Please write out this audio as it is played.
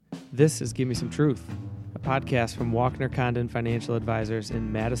This is Give Me Some Truth, a podcast from Walkner Condon Financial Advisors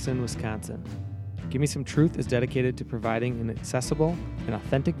in Madison, Wisconsin. Give Me Some Truth is dedicated to providing an accessible and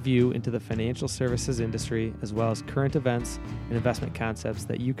authentic view into the financial services industry, as well as current events and investment concepts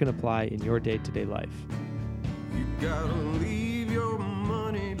that you can apply in your day-to-day life. You gotta leave your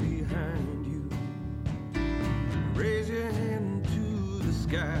money behind you. Raise your hand to the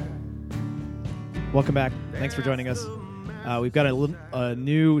sky. Welcome back. Thanks for joining us. We've got a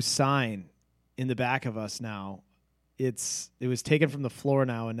new sign in the back of us now. It was taken from the floor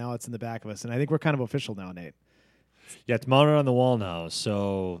now, and now it's in the back of us. And I think we're kind of official now, Nate. Yeah, it's mounted on the wall now.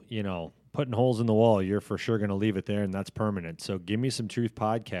 So, putting holes in the wall, you're for sure going to leave it there, and that's permanent. So Give Me Some Truth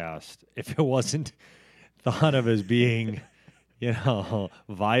podcast, if it wasn't thought of as being,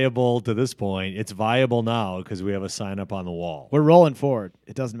 viable to this point, it's viable now because we have a sign up on the wall. We're rolling forward.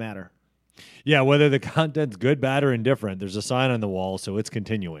 It doesn't matter. Yeah, whether the content's good, bad, or indifferent, there's a sign on the wall, so it's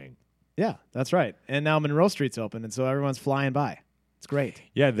continuing. Yeah, that's right. And now Monroe Street's open, and so everyone's flying by. It's great.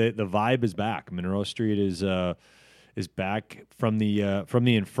 Yeah, the vibe is back. Monroe Street is back from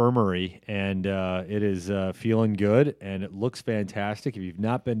the infirmary, and it is feeling good, and it looks fantastic. If you've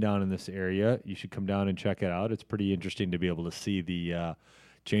not been down in this area, you should come down and check it out. It's pretty interesting to be able to see the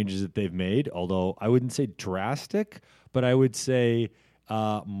changes that they've made, although I wouldn't say drastic, but I would say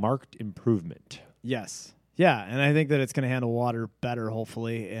marked improvement. Yes. Yeah, and I think that it's going to handle water better,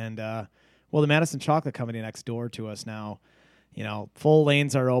 hopefully. And, the Madison Chocolate Company next door to us now, full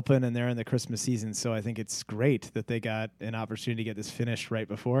lanes are open, and they're in the Christmas season, so I think it's great that they got an opportunity to get this finished right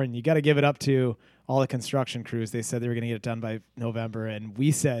before. And you got to give it up to all the construction crews. They said they were going to get it done by November, and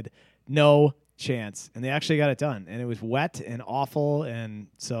we said no chance. And they actually got it done, and it was wet and awful. And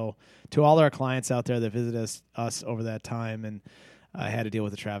so to all our clients out there that visited us over that time and I had to deal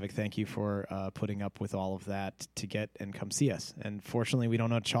with the traffic. Thank you for putting up with all of that to get and come see us. And fortunately, we don't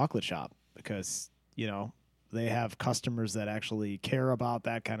know a chocolate shop because, they have customers that actually care about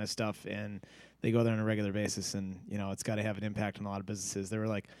that kind of stuff, and they go there on a regular basis, and, it's got to have an impact on a lot of businesses. There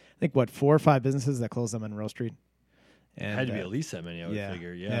were 4 or 5 businesses that closed on Monroe Street. And, had to be at least that many, I would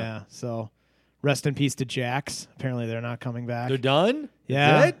figure. Yeah. So rest in peace to Jack's. Apparently, they're not coming back. They're done?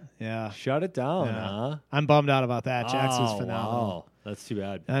 Yeah. That's it? Yeah. Shut it down, huh? I'm bummed out about that. Jack's was phenomenal. Wow. That's too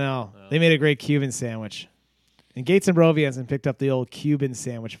bad. I know. They made a great Cuban sandwich. And Gates and Brovey hasn't picked up the old Cuban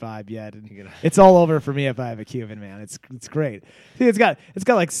sandwich vibe yet. And it's all over for me if I have a Cuban, man. It's great. See, it's got it's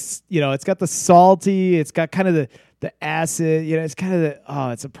got the salty, it's got kind of the acid, it's kind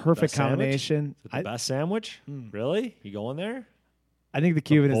of it's a perfect combination. Is it the best sandwich? Really? You going there? I think the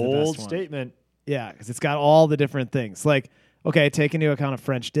Cuban is the best one. Bold statement. Yeah, because it's got all the different things. Take into account a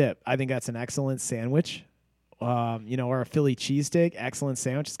French dip. I think that's an excellent sandwich. Or a Philly cheesesteak, excellent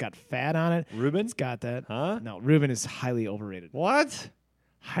sandwich. It's got fat on it. Reuben? It's got that. Huh? No, Reuben is highly overrated. What?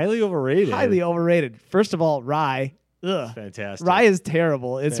 Highly overrated? Highly overrated. First of all, rye. Ugh. Fantastic. Rye is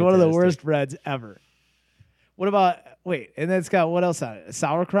terrible. It's one of the worst breads ever. What about, and then it's got what else on it?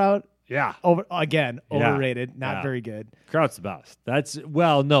 Sauerkraut? Yeah. Overrated. Not very good. Kraut's the best.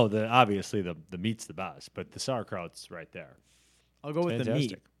 Obviously the meat's the best, but the sauerkraut's right there. I'll go with the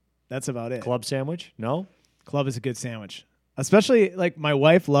meat. That's about it. Club sandwich? No? Club is a good sandwich. Especially, my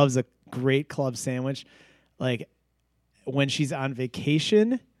wife loves a great club sandwich, when she's on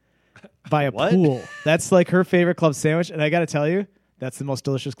vacation by a pool. That's, her favorite club sandwich. And I got to tell you, that's the most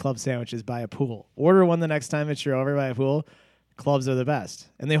delicious club sandwich is by a pool. Order one the next time that you're over by a pool. Clubs are the best.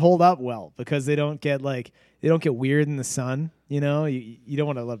 And they hold up well because they don't get, weird in the sun. You don't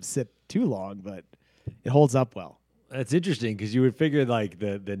want to let them sit too long, but it holds up well. That's interesting because you would figure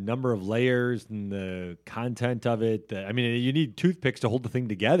the number of layers and the content of it. You need toothpicks to hold the thing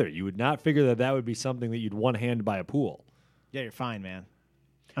together. You would not figure that would be something that you'd one hand by a pool. Yeah, you're fine, man.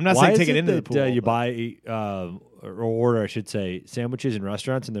 I'm not saying take it into the pool. You buy or order, I should say, sandwiches in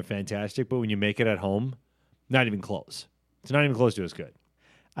restaurants and they're fantastic, but when you make it at home, not even close. It's not even close to as good.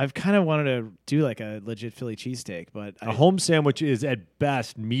 I've kind of wanted to do a legit Philly cheesesteak, but a home sandwich is at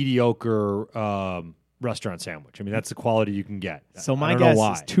best mediocre. Restaurant sandwich. That's the quality you can get. So my guess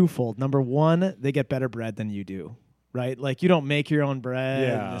is twofold. Number one, they get better bread than you do, right? You don't make your own bread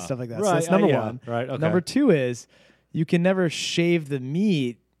and stuff like that. Right. So that's number one. Right. Okay. Number two is you can never shave the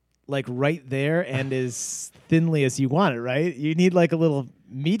meat right there and as thinly as you want it, right? You need a little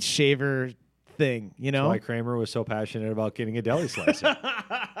meat shaver thing, That's why Kramer was so passionate about getting a deli slicer.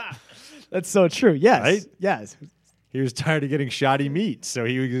 That's so true. Yes. Right? Yes. He was tired of getting shoddy meat, so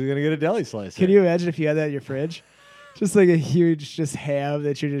he was going to get a deli slicer. Can you imagine if you had that in your fridge? Just a huge ham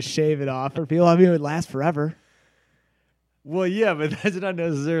that you're just shaving off for people. It would last forever. Well, yeah, but that's not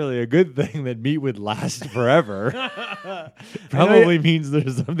necessarily a good thing that meat would last forever. Probably means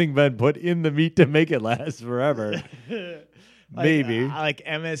there's something been put in the meat to make it last forever. Maybe. Like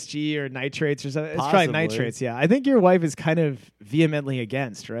MSG or nitrates or something. It's Possibly. probably nitrates, yeah. I think your wife is kind of vehemently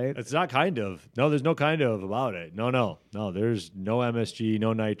against, right? It's not kind of. No, there's no kind of about it. No. There's no MSG,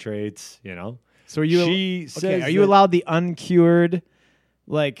 no nitrates, So are you She says are you that- allowed the uncured,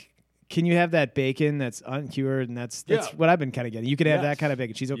 like, can you have that bacon that's uncured? And that's Yeah. what I've been kind of getting. You can have that Yes. kind of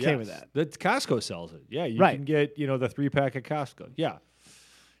bacon. She's okay with Yes. that. That Costco sells it. Yeah, you Right. can get, the 3-pack at Costco. Yeah.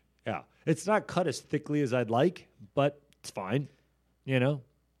 Yeah. It's not cut as thickly as I'd like, but it's fine. Do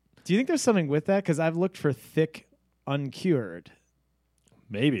you think there's something with that? Because I've looked for thick uncured.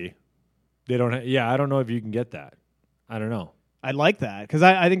 Maybe. They don't I don't know if you can get that. I don't know. I like that because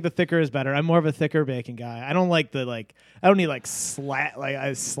I think the thicker is better. I'm more of a thicker bacon guy. I don't like I don't need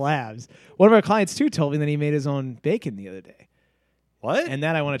slabs. One of our clients too told me that he made his own bacon the other day, What? and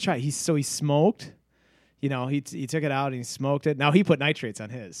that I want to try. He smoked. He took it out and he smoked it. Now he put nitrates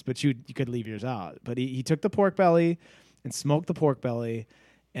on his, but you could leave yours out. But he took the pork belly and smoked the pork belly,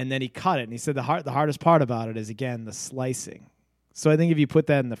 and then he cut it. And he said the hardest part about it is again the slicing. So I think if you put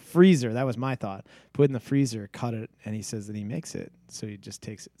that in the freezer, that was my thought. Put it in the freezer, cut it, and he says that he makes it. So he just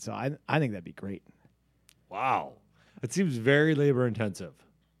takes it. So I think that'd be great. Wow. It seems very labor intensive.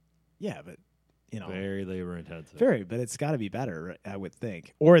 Yeah, but Very labor intensive. but it's got to be better, I would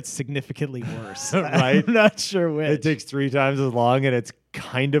think, or it's significantly worse. Right. I'm not sure which. It takes 3 times as long and it's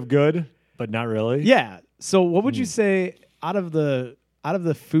kind of good, but not really. Yeah. So what would you say out of the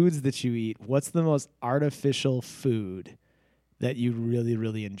foods that you eat, what's the most artificial food that you really,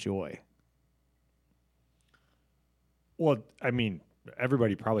 really enjoy? Well, I mean,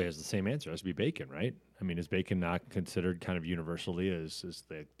 everybody probably has the same answer. It has to be bacon, right? I mean, is bacon not considered kind of universally as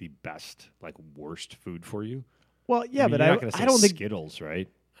the best, worst food for you? Well, yeah, but you're not going to say I don't think. Skittles, right?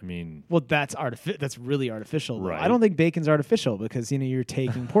 I mean, Well, that's That's really artificial. Though. Right. I don't think bacon's artificial because you're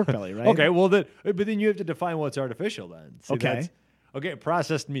taking pork belly, right? okay, well, but then you have to define what's artificial then. See, Okay. that's- Okay,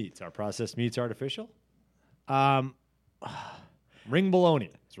 processed meats. Are processed meats artificial? Ring bologna.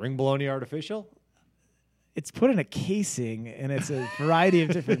 Is ring bologna artificial? It's put in a casing and it's a variety of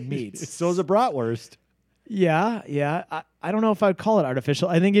different meats. So is a bratwurst. Yeah. I don't know if I'd call it artificial.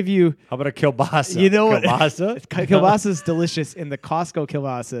 I think if you How about a kielbasa? You know what? Kielbasa? Kielbasa is delicious in the Costco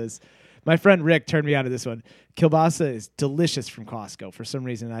kielbasas. My friend Rick turned me on to this one. Kielbasa is delicious from Costco for some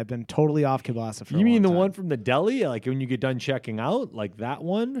reason. I've been totally off kielbasa for a You mean long the time. one from the deli? Like when you get done checking out? Like that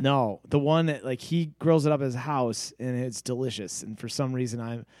one? No, the one that he grills it up at his house and it's delicious. And for some reason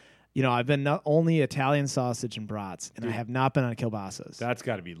I've been not only Italian sausage and brats, and I have not been on kielbasas. That's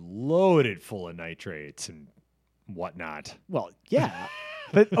got to be loaded full of nitrates and whatnot. Well, yeah.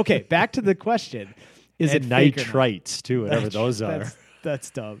 But okay, back to the question. Is and it fake or not? nitrites too, whatever those are.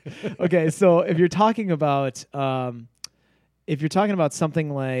 That's dumb. Okay, so if you're talking about something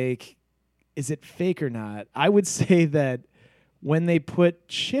like, is it fake or not? I would say that when they put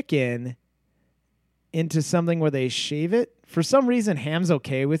chicken into something where they shave it, for some reason ham's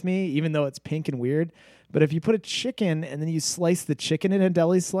okay with me, even though it's pink and weird. But if you put a chicken and then you slice the chicken into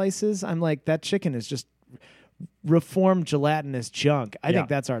deli slices, I'm like, that chicken is just reformed gelatinous junk. I Yeah. think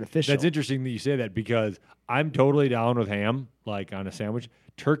that's artificial. That's interesting that you say that because I'm totally down with ham, on a sandwich.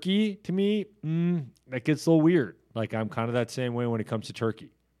 Turkey, to me, that gets a little weird. I'm kind of that same way when it comes to turkey.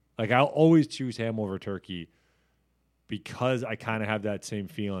 I'll always choose ham over turkey because I kind of have that same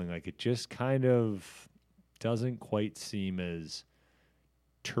feeling. It just kind of doesn't quite seem as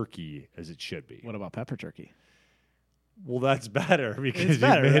turkey as it should be. What about pepper turkey? Well, that's better because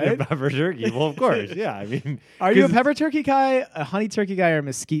better, you made right? a pepper turkey. Well, of course, yeah. I mean, Are you a 'cause pepper turkey guy, a honey turkey guy, or a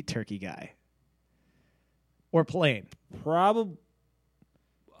mesquite turkey guy? Or plain? Probably.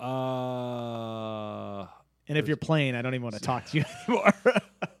 And if you're plain, I don't even want to talk to you anymore.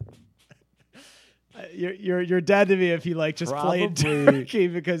 You're dead to me if you just plain Probably. turkey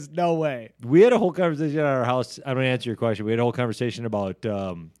because no way. We had a whole conversation at our house. I'm going to answer your question. We had a whole conversation about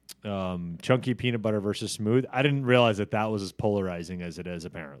chunky peanut butter versus smooth. I didn't realize that was as polarizing as it is,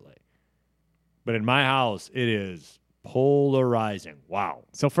 apparently. But in my house, it is polarizing. Wow.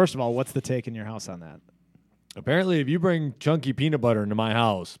 So first of all, what's the take in your house on that? Apparently, if you bring chunky peanut butter into my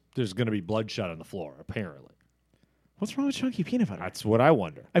house, there's going to be bloodshot on the floor, apparently. What's wrong with chunky peanut butter? That's what I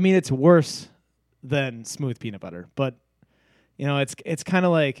wonder. I mean, it's worse than smooth peanut butter, but it's kind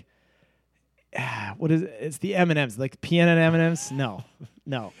of like what is it? It's the M&Ms, like peanut M&Ms. No.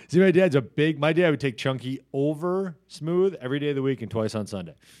 See, my dad would take chunky over smooth every day of the week and twice on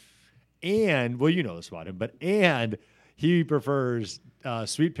Sunday. And, well, you know this about him, he prefers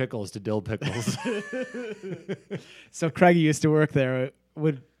sweet pickles to dill pickles. So Craig, who used to work there,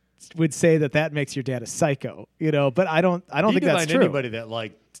 would say that makes your dad a psycho, But I don't think that's true. Anybody that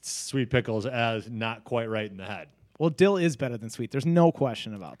liked sweet pickles as not quite right in the head. Well, dill is better than sweet. There's no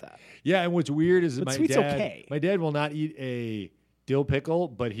question about that. Yeah, and what's weird is that But sweet's okay. my dad will not eat a dill pickle,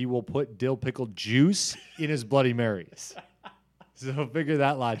 but he will put dill pickle juice in his Bloody Marys. So figure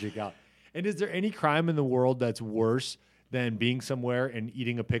that logic out. And is there any crime in the world that's worse than being somewhere and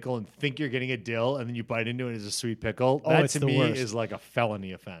eating a pickle and think you're getting a dill and then you bite into it as a sweet pickle? That it's to the me worst. is like a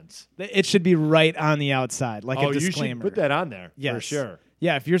felony offense. It should be right on the outside, like a disclaimer. You should put that on there Yes. for sure.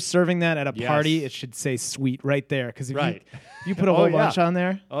 Yeah, if you're serving that at a party, Yes. it should say sweet right there. Because if Right. you put a whole bunch on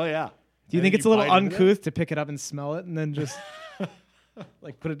there, Oh, yeah. do you think it's a little uncouth to pick it up and smell it and then just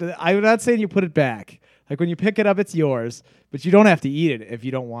put it to I'm not saying you put it back. Like when you pick it up, it's yours, but you don't have to eat it if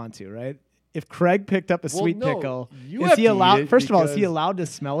you don't want to, right? If Craig picked up a sweet pickle, you is have he to eat allowed? it First of all, is he because- allowed to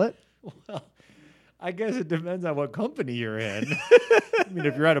smell it? Well, I guess it depends on what company you're in. I mean,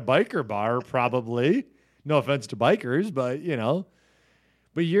 if you're at a biker bar, probably. No offense to bikers, but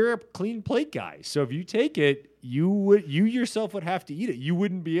But you're a clean plate guy, so if you take it, you yourself would have to eat it. You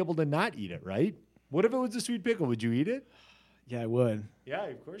wouldn't be able to not eat it, right? What if it was a sweet pickle? Would you eat it? Yeah, I would. Yeah,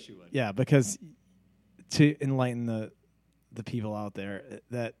 of course you would. Yeah, because to enlighten the people out there,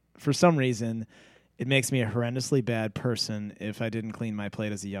 that for some reason it makes me a horrendously bad person if I didn't clean my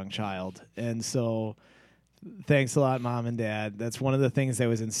plate as a young child. And so thanks a lot, Mom and Dad. That's one of the things that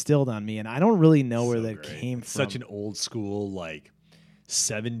was instilled on me, and I don't really know where that came from. Such an old school,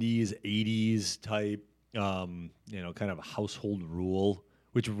 70s, 80s type, kind of a household rule,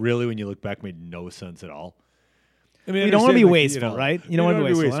 which really, when you look back, made no sense at all. I mean, you don't want to be wasteful, right? You don't want to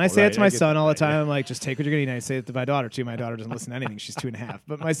be wasteful. And I say it to my I son get all the that, time. yeah. I'm like, just take what you're getting. I say it to my daughter, too. My daughter doesn't listen to anything. She's 2.5.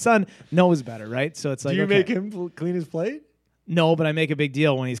 But my son knows better, right? So it's like, Do you okay. make him clean his plate? No, but I make a big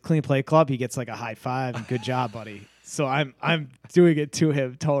deal. When he's clean plate club, he gets like a high five and good job, buddy. So I'm doing it to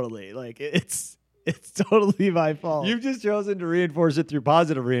him totally. Like it's totally my fault. You've just chosen to reinforce it through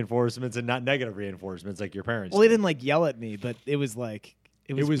positive reinforcements and not negative reinforcements like your parents. Well, he did. didn't yell at me, but it was like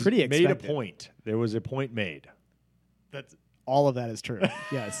it was pretty made expected. a point. There was a point made. That's all of that is true.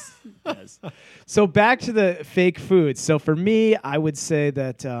 Yes. Yes. So back to the fake foods. So for me, I would say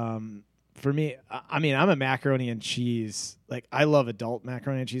that I'm a macaroni and cheese. Like I love adult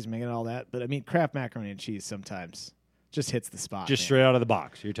macaroni and cheese, making all that, but I mean Kraft macaroni and cheese sometimes just hits the spot. Just man. straight out of the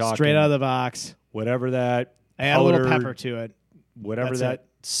box. You're talking Straight out of the box. whatever that. I add a little powder- pepper to it. Whatever That's that it.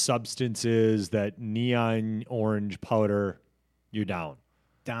 substance is, that neon orange powder, you're down.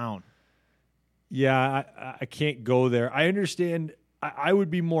 Down. Yeah, I can't go there. I understand. I would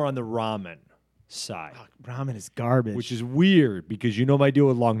be more on the ramen side, Ramen is garbage. which is weird because my deal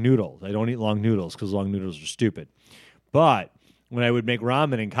with long noodles. I don't eat long noodles because long noodles are stupid. But when I would make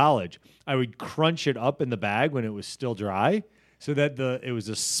ramen in college, I would crunch it up in the bag when it was still dry so that it was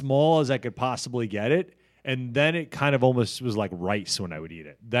as small as I could possibly get it. And then it kind of almost was like rice when I would eat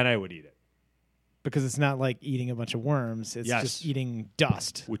it. Then I would eat it, because it's not like eating a bunch of worms. It's Yes. just eating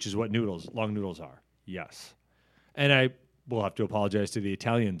dust. which is what long noodles are. Yes. And I will have to apologize to the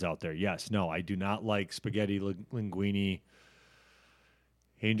Italians out there. Yes. No, I do not like spaghetti linguine,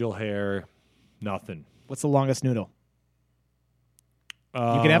 angel hair, nothing. What's the longest noodle? You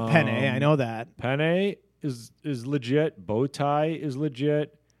can have penne. I know that. Penne is legit. Bow tie is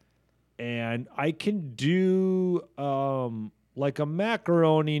legit. And I can do like a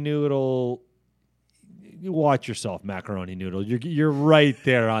macaroni noodle. You watch yourself, macaroni noodle. You're right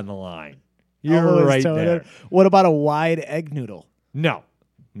there on the line. You're Elbows right toed there. in. What about a wide egg noodle? No.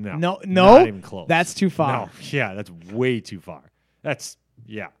 No, Not even close. That's too far. No. Yeah, that's way too far. That's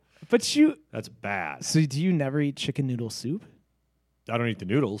But bad. so do you never eat chicken noodle soup? I don't eat the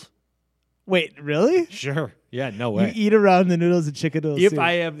noodles. Wait, really? Sure. Yeah, no You way. eat around the noodles and chicken noodle If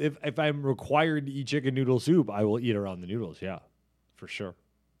soup? if I'm required to eat chicken noodle soup, I will eat around the noodles. Yeah, for sure.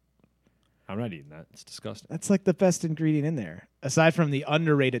 I'm not eating that. It's disgusting. That's like the best ingredient in there, aside from the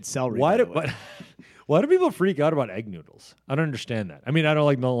underrated celery. Why by do the way. why do people freak out about egg noodles? I don't understand that. I mean, I don't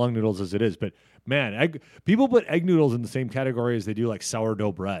like long noodles as it is, but man, people put egg noodles in the same category as they do like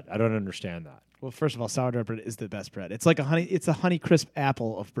sourdough bread. I don't understand that. Well, first of all, sourdough bread is the best bread. It's like it's a Honey Crisp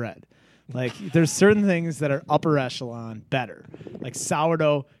apple of bread. Like there's certain things that are upper echelon better. Like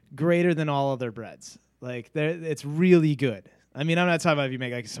sourdough, greater than all other breads. Like it's really good. I mean, I'm not talking about if you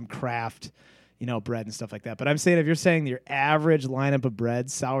make like some Kraft, bread and stuff like that. But I'm saying if you're saying your average lineup of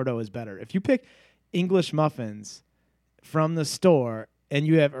bread, sourdough is better. If you pick English muffins from the store and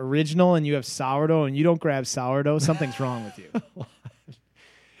you have original and you have sourdough and you don't grab sourdough, something's wrong with you.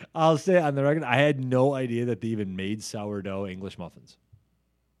 I'll say on the record, I had no idea that they even made sourdough English muffins.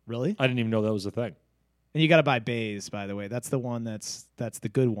 Really? I didn't even know that was a thing. And you got to buy Bays, by the way. That's the one that's the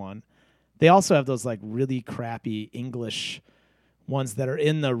good one. They also have those like really crappy English ones that are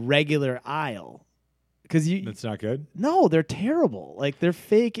in the regular aisle. Because That's not good. no, they're terrible. Like they're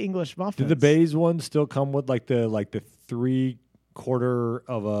fake English muffins. Do the Bays ones still come with like the 3/4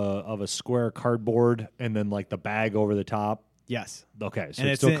 of a square cardboard and then like the bag over the top? Yes. Okay, so And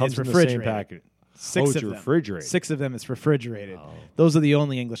it it's still in- comes it's in the same refrigerated. package. Six it's of them. refrigerated. 6 of them. It's refrigerated. Oh. Those are the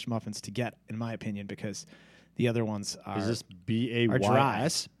only English muffins to get, in my opinion, because the other ones are Is this are dry.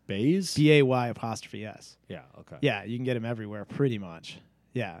 BAYS? Bays? BAY''s. Yeah, okay. Yeah, you can get them everywhere, pretty much.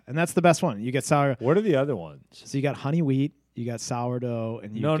 Yeah, and that's the best one. You get sour. What are the other ones? So you got honey wheat, you got sourdough,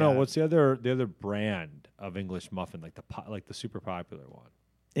 and you No, got what's the other brand of English muffin, like the super popular one?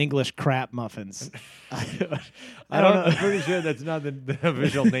 English crap muffins. I I'm don't know. pretty sure that's not the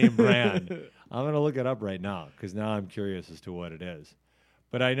official name brand. I'm gonna look it up right now because now I'm curious as to what it is.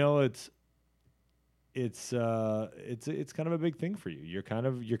 But I know it's kind of a big thing for you. You're kind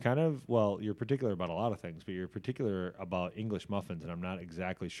of well, you're particular about a lot of things, but you're particular about English muffins, and I'm not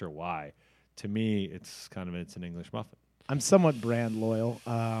exactly sure why. To me, it's an English muffin. I'm somewhat brand loyal.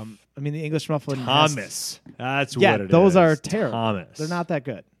 I mean, the English muffin. Thomas, that's Yeah, what it is. those are terrible. Thomas, They're not that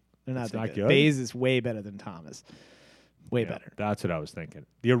good. They're not It's that not good. good? Bays is way better than Thomas. Way Yeah, better. That's what I was thinking.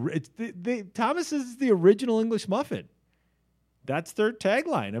 Thomas is the original English muffin. That's their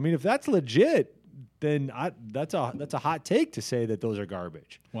tagline. I mean, if that's legit, then that's a hot take to say that those are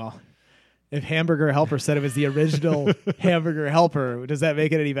garbage. Well, if Hamburger Helper said it was the original Hamburger Helper, does that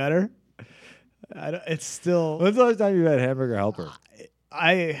make it any better? It's still. When's the last time you had Hamburger Helper?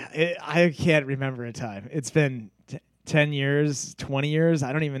 I can't remember a time. It's been 10 years, 20 years.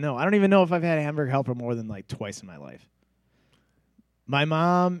 I don't even know. I don't even know if I've had a Hamburger Helper more than like twice in my life. My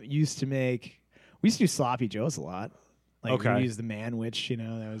mom used to make. We used to do sloppy joes a lot. Like Okay. we used the manwich.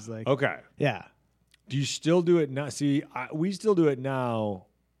 That was like. Okay. Yeah. Do you still do it now? See, we still do it now,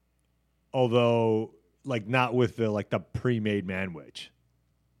 although like not with the pre-made manwich.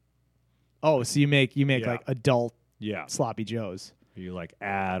 Oh, so you make Yeah. like adult Yeah. sloppy joes. You like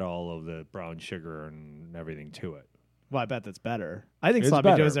add all of the brown sugar and everything to it. Well, I bet that's better. I think It's sloppy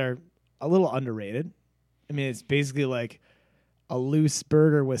better. joes are a little underrated. I mean, it's basically like a loose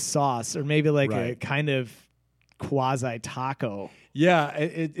burger with sauce, or maybe like a Right. kind of quasi taco. Yeah,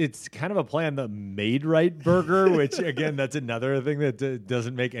 it's kind of a play on the Made Right burger, which again, that's another thing that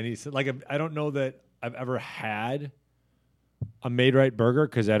doesn't make any sense. Like, I don't know that I've ever had a Made Right burger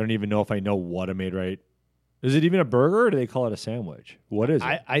because I don't even know if I know what a Made Right. Is it even a burger, or do they call it a sandwich? What is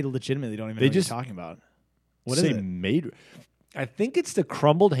it? I legitimately don't even They know just what you're talking about. What is Say it? Made. I think it's the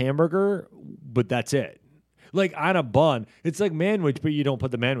crumbled hamburger, but that's it. Like on a bun, it's like manwich, but you don't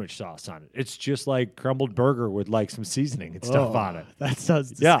put the manwich sauce on it. It's just like crumbled burger with like some seasoning and stuff Oh, on it. That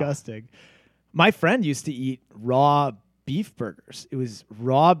sounds Yeah. disgusting. My friend used to eat raw beef burgers. It was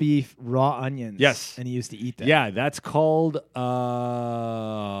raw beef, raw onions. Yes. And he used to eat that. Yeah, that's called.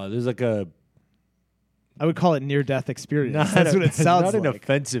 There's like a I would call it near-death experience. not That's a- what it sounds not an like.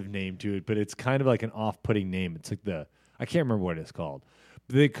 offensive name to it, but it's kind of like an off-putting name. It's like I can't remember what it's called.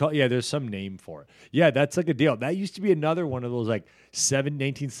 But there's some name for it. Yeah, that's like a deal. That used to be another one of those like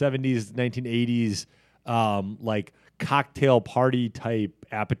 1970s, 1980s like cocktail party type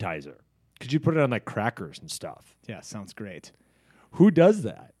appetizer. Could you put it on like crackers and stuff? Yeah, sounds great. Who does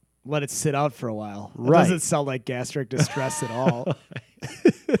that? Let it sit out for a while. It Right. doesn't sound like gastric distress at all.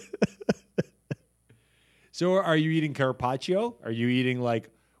 So are you eating carpaccio? Are you eating like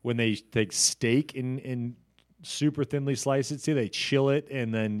when they take steak and super thinly slice it? See, they chill it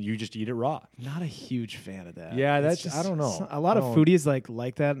and then you just eat it raw. Not a huge fan of that. Yeah, It's that's- I don't know. A lot I of don't- foodies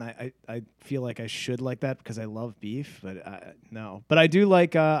like that, and I feel like I should like that because I love beef, but no. But I do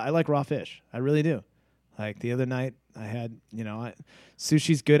like I like raw fish. I really do. Like the other night, I had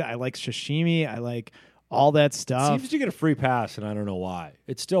sushi's good. I like sashimi. I like all that stuff. Seems to get a free pass, and I don't know why.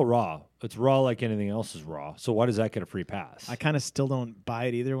 It's still raw. It's raw like anything else is raw. So why does that get a free pass? I kind of still don't buy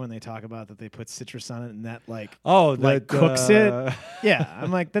it either when they talk about that they put citrus on it and that like like like cooks it. Yeah,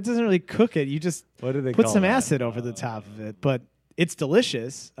 I'm like that doesn't really cook it. You just What do they put call some that? acid over the top of it, but it's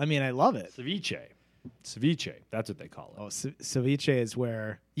delicious. I mean, I love it. Ceviche. That's what they call it. Oh, ceviche is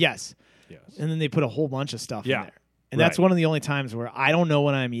where yes, Yes. and then they put a whole bunch of stuff Yeah. in there, and that's Right. one of the only times where I don't know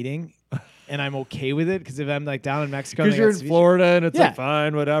what I'm eating, and I'm okay with it because if I'm like down in Mexico, and Because they you're got in ceviche- Florida and it's Yeah. like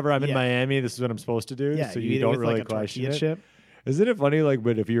fine, whatever. I'm in Yeah. Miami. This is what I'm supposed to do. yeah, so you you eat it don't with really like a question tortilla it. chip. Isn't it funny? Like,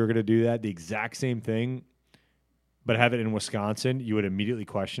 but if you were going to do that, the exact same thing, but have it in Wisconsin, you would immediately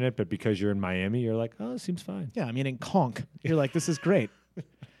question it. But because you're in Miami, you're like, oh, it seems fine. Yeah, I mean in conch, you're like, this is great.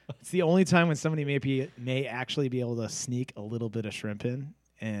 It's the only time when somebody may actually be able to sneak a little bit of shrimp in,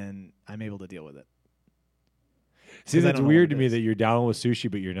 and I'm able to deal with it. See, 'Cause I that's don't know weird what to it me is. that you're down with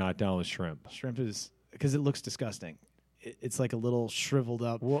sushi, but you're not down with shrimp. Shrimp is because it looks disgusting. It's like a little shriveled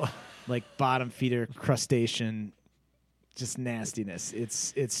up, Well, like bottom feeder crustacean, just nastiness.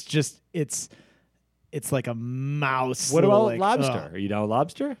 It's like a mouse. what little, about like, lobster? ugh. Are you down with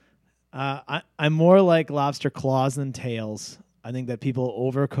lobster? I'm more like lobster claws than tails. I think that people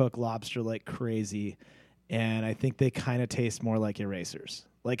overcook lobster like crazy, and I think they kind of taste more like erasers.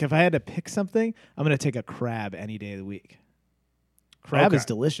 Like if I had to pick something, I'm going to take a crab any day of the week. Crab Okay. is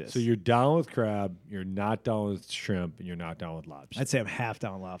delicious. So you're down with crab, you're not down with shrimp, and you're not down with lobster. I'd say I'm half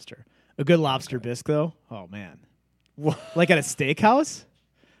down lobster. A good lobster bisque, though, oh man, like at a steakhouse,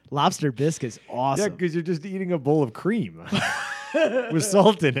 lobster bisque is Yeah, awesome. because you're just eating a bowl of cream with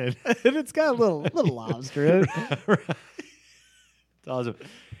salt in it. And it's got a little lobster in it. It's awesome.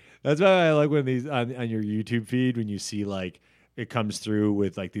 That's why I like when these on your YouTube feed when you see like it comes through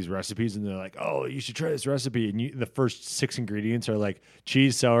with like these recipes and they're like, oh, you should try this recipe. And the first 6 ingredients are like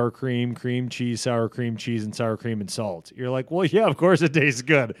cheese, sour cream, cream cheese, sour cream, cheese, and sour cream and salt. You're like, well, yeah, of course it tastes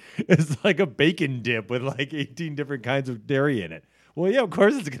good. It's like a bacon dip with like 18 different kinds of dairy in it. Well, yeah, of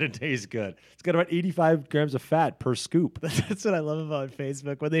course it's going to taste good. It's got about 85 grams of fat per scoop. That's what I love about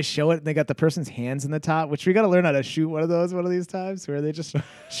Facebook when they show it and they got the person's hands in the top, which we got to learn how to shoot one of these times where they just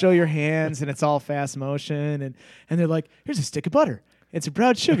show your hands and it's all fast motion and they're like, here's a stick of butter. It's a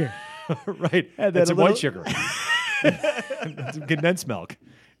brown sugar. Right. And And then some a white little- sugar. And some condensed milk.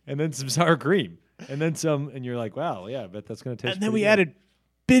 And then some sour cream. And then some. And you're like, wow, yeah, I bet that's going to taste And then pretty we good. added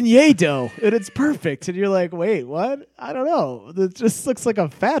beignet dough and it's perfect. And you're like, wait, what? I don't know. It just looks like a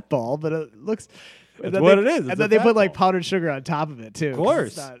fat ball, but it looks. That's what it is. It's And a then they fat put like ball. powdered sugar on top of it too. 'cause course,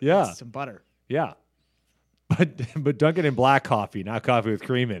 it's not- yeah. it's some butter. Yeah. But dunk it in black coffee, not coffee with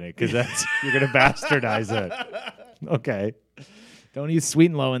cream in it, because that's you're going to bastardize it. Okay. Don't use sweet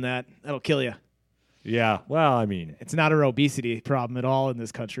and low in that. That'll kill you. Yeah. Well, I mean, It's not a obesity problem at all in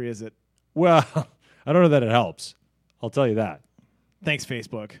this country, is it? well, I don't know that it helps. I'll tell you that. Thanks,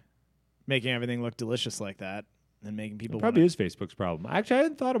 Facebook, making everything look delicious like that and making people It probably wanna- is Facebook's problem. Actually, I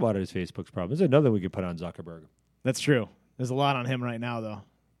hadn't thought about it as Facebook's problem. There's another we could put on Zuckerberg. That's true. There's a lot on him right now, though.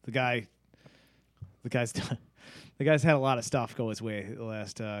 The guy's the guy's had a lot of stuff go his way the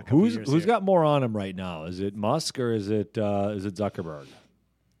last couple Who's years. who's here. got more on him right now? Is it Musk or is it Zuckerberg?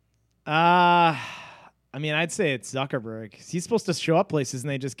 I mean, I'd say it's Zuckerberg. He's supposed to show up places and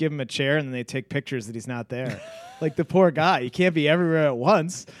they just give him a chair and then they take pictures that he's not there. Like the poor guy, he can't be everywhere at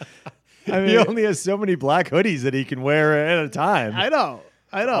once. I mean, He only has so many black hoodies that he can wear at a time. I know.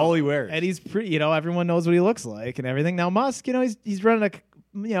 All he wears. And he's pretty, everyone knows what he looks like and everything. Now Musk, he's running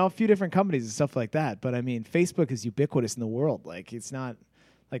a few different companies and stuff like that. But I mean, Facebook is ubiquitous in the world. Like it's not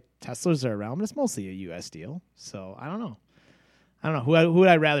like Teslas are around, but it's mostly a U.S. deal. So I don't know. Who would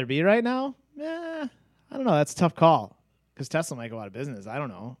I rather be right now? I don't know. That's a tough call because Tesla might go out of business. I don't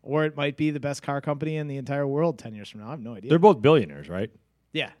know. Or it might be the best car company in the entire world 10 years from now. I have no idea. They're both billionaires, right?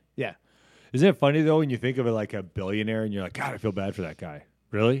 Yeah. Isn't it funny though when you think of it like a billionaire and you're like, God, I feel bad for that guy.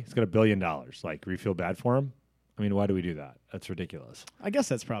 Really? He's got $1 billion. Like, we feel bad for him? I mean, why do we do that? That's ridiculous. I guess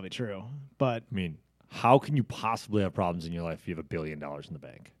that's probably true. But I mean, how can you possibly have problems in your life if you have $1 billion in the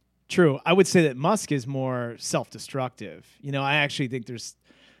bank? true. I would say that Musk is more self-destructive. I actually think there's,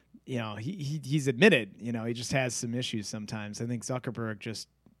 he's admitted, he just has some issues sometimes. I think Zuckerberg just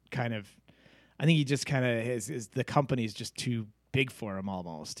kind of is the company's just too big for him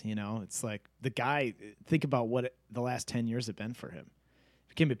almost. It's like the guy, think about what the last 10 years have been for him.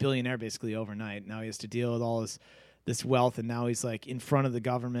 He became a billionaire basically overnight. Now he has to deal with all this wealth, and now he's like in front of the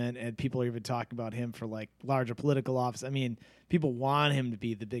government, and people are even talking about him for like larger political office. I mean, people want him to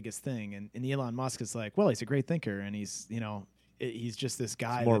be the biggest thing, and Elon Musk is like, well, he's a great thinker, and he's he's just this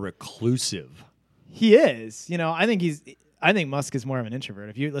guy. More that- reclusive. he is. I think Musk is more of an introvert.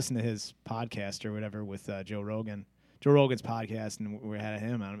 If you listen to his podcast or whatever with Joe Rogan's podcast, and we had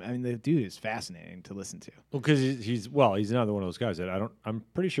him on. I mean, the dude is fascinating to listen to. Well, because he's another one of those guys that I'm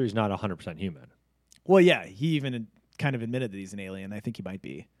pretty sure he's not 100% human. Well, yeah, he even kind of admitted that he's an alien. I think he might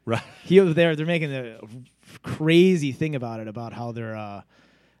be. Right. They're making a crazy thing about it, about how they're,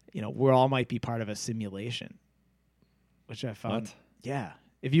 we all might be part of a simulation, which I found. What? Yeah,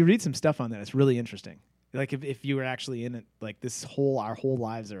 if you read some stuff on that, it's really interesting. Like if you were actually in it, like our whole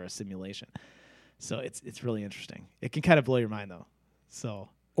lives are a simulation. So it's really interesting. It can kind of blow your mind though. So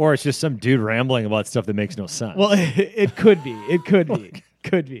Or it's just some dude rambling about stuff that makes no sense. well, it could be. It could be.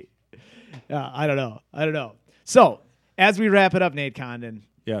 Could be. I don't know. So as we wrap it up, Nate Condon,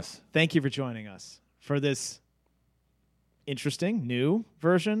 yes. thank you for joining us for this interesting, new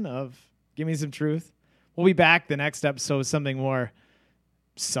version of Give Me Some Truth. We'll be back the next episode with something more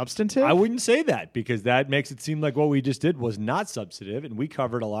substantive. I wouldn't say that, because that makes it seem like what we just did was not substantive, and we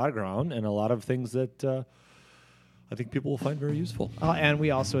covered a lot of ground and a lot of things that I think people will find very useful. And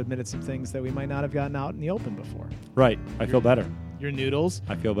we also admitted some things that we might not have gotten out in the open before. Right. I feel better. Your noodles.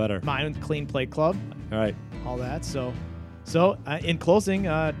 I feel better. Mine, Clean Plate Club. All right. All that. So in closing,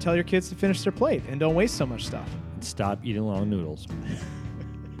 tell your kids to finish their plate and don't waste so much stuff. Stop eating long noodles.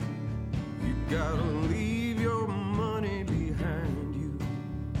 You gotta leave your money behind you.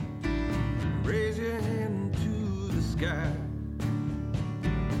 Raise your hand to the sky.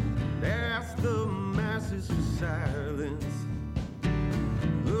 Ask the masses for silence.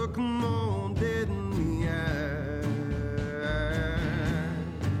 Look 'em all dead in the eye.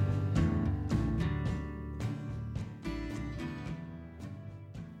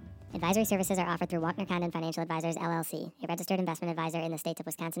 Advisory services are offered through Walkner Condon Financial Advisors, LLC, a registered investment advisor in the states of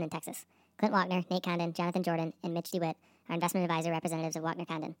Wisconsin and Texas. Clint Walkner, Nate Condon, Jonathan Jordan, and Mitch DeWitt are investment advisor representatives of Walkner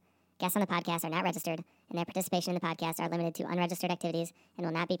Condon. Guests on the podcast are not registered, and their participation in the podcast are limited to unregistered activities and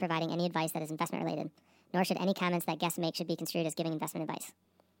will not be providing any advice that is investment related, nor should any comments that guests make should be construed as giving investment advice.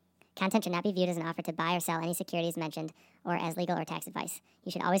 Content should not be viewed as an offer to buy or sell any securities mentioned or as legal or tax advice.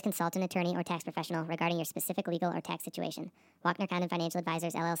 You should always consult an attorney or tax professional regarding your specific legal or tax situation. Walkner Condon Financial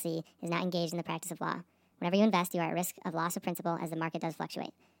Advisors, LLC is not engaged in the practice of law. Whenever you invest, you are at risk of loss of principal as the market does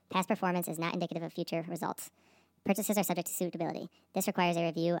fluctuate. Past performance is not indicative of future results. Purchases are subject to suitability. This requires a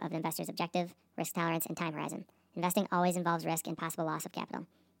review of an investor's objective, risk tolerance, and time horizon. Investing always involves risk and possible loss of capital.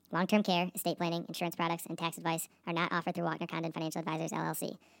 Long-term care, estate planning, insurance products, and tax advice are not offered through Walkner Condon Financial Advisors,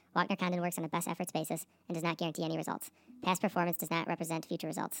 LLC. Walkner Condon works on a best efforts basis and does not guarantee any results. Past performance does not represent future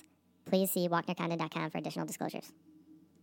results. Please see WalknerCondon.com for additional disclosures.